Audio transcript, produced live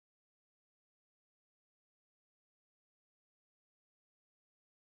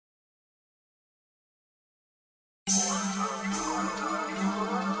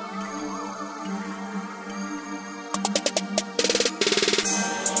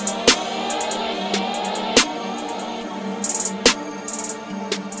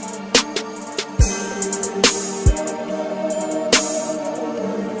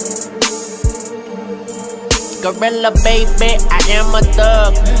gorilla, baby, I am a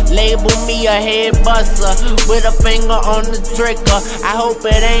thug. Label me a head buster with a finger on the trigger. I hope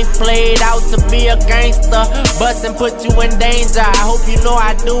it ain't played out to be a gangster. Bust and put you in danger. I hope you know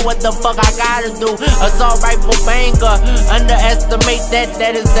I do what the fuck I gotta do. Assault rifle banger. Underestimate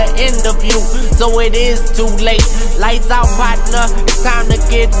that is the end of you. So it is too late. Lights out, partner. It's time to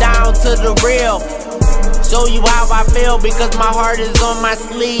get down to the real. Show you how I feel because my heart is on my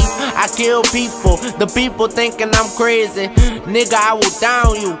sleeve. I kill people, the people thinking I'm crazy. Nigga, I will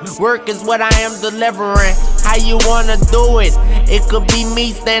down you. Work is what I am delivering. How you wanna do it? It could be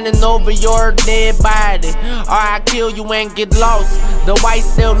me standing over your dead body, or I kill you and get lost. The white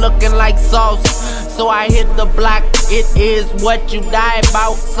still looking like sauce. So I hit the block, it is what you die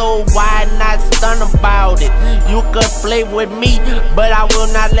about. So why not stun about it? You could play with me, but I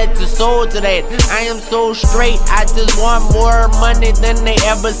will not let you soul to that. I am so straight, I just want more money than they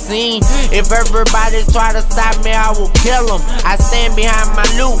ever seen. If everybody try to stop me, I will kill them. I stand behind my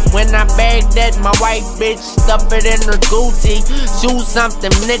loot. When I bag that, my white bitch stuff it in her Gucci. Shoot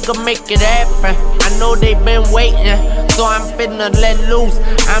something, nigga, make it happen. I know they been waiting, so I'm finna let loose.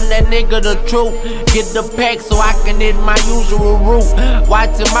 I'm that nigga, the truth. Get the pack so I can hit my usual route.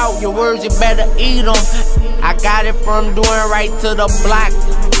 Watch them out, your words, you better eat them. I got it from doing right to the block.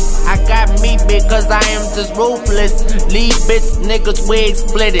 I got me because I am just ruthless. Leave bitch niggas wig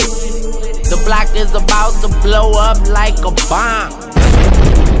split it. The block is about to blow up like a bomb.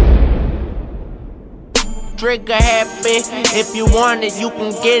 Trigger happy, if you want it, you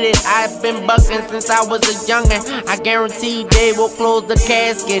can get it. I've been bucking since I was a youngin'. I guarantee they will close the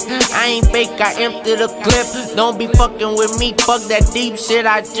casket. I ain't fake, I empty the clip. Don't be fucking with me, fuck that deep shit.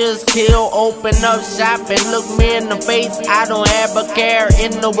 I just kill, open up shop and look me in the face. I don't have a care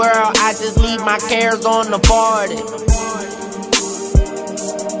in the world, I just leave my cares on the party.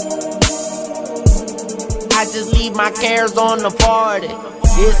 I just leave my cares on the party.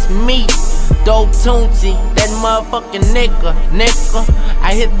 It's me, Litunechi, that motherfucking nigga.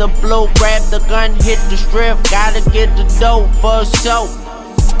 I hit the blow, grab the gun, hit the strip. Gotta get the dough for show.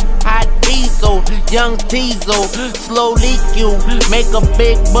 Hot diesel, young diesel, slow leak you, make a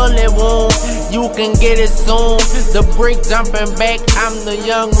big bullet wound. You can get it soon. The brick jumping back, I'm the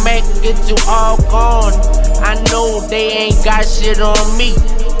young Mac, get you all gone. I know they ain't got shit on me.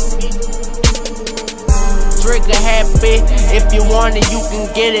 Trigger happy, if you want it, you can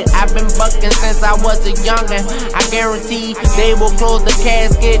get it. I've been bucking since I was a youngin'. I guarantee they will close the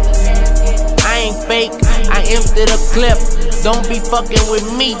casket. I ain't fake, I empty the clip. Don't be fucking with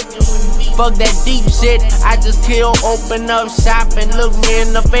me. Fuck that deep shit, I just kill, open up shop and look me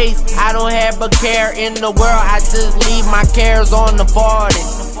in the face. I don't have a care in the world, I just leave my cares on the party.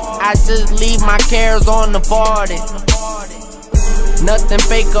 I just leave my cares on the party. Nothing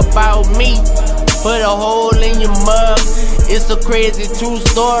fake about me. Put a hole in your mug. It's a crazy true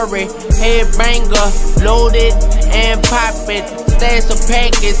story. Headbanger, load it and pop it. Stash a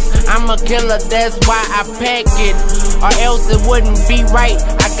package. I'm a killer, that's why I pack it. Or else it wouldn't be right.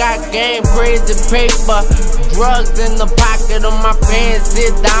 I got game, crazy paper. Drugs in the pocket of my pants.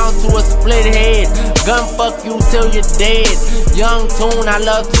 Sit down to a split head. Gun fuck you till you're dead. Young tune, I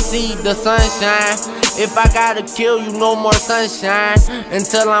love to see the sunshine. If I gotta kill you, no more sunshine.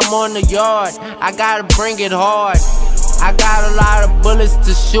 Until I'm on the yard, I gotta bring it hard. I got a lot of bullets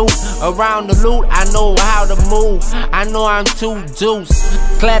to shoot. Around the loot, I know how to move. I know I'm too juice.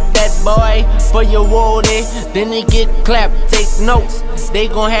 Clap that boy for your woody, then he get clapped. Take notes, they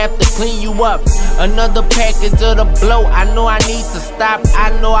gon' have to clean you up. Another package of the blow. I know I need to stop. I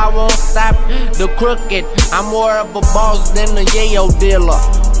know I won't stop the crooked. I'm more of a boss than a yayo dealer.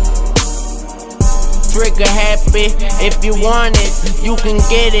 Trigger happy, if you want it, you can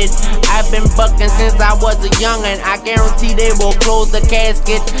get it. I've been bucking since I was a youngin'. I guarantee they will close the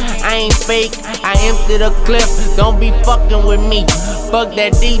casket. I ain't fake, I empty the clip. Don't be fucking with me. Fuck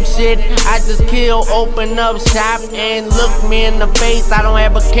that deep shit, I just kill, open up shop and look me in the face. I don't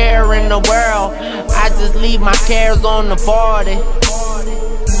have a care in the world, I just leave my cares on the party.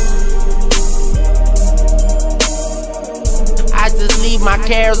 I just leave my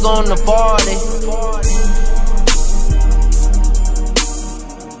cares on the party.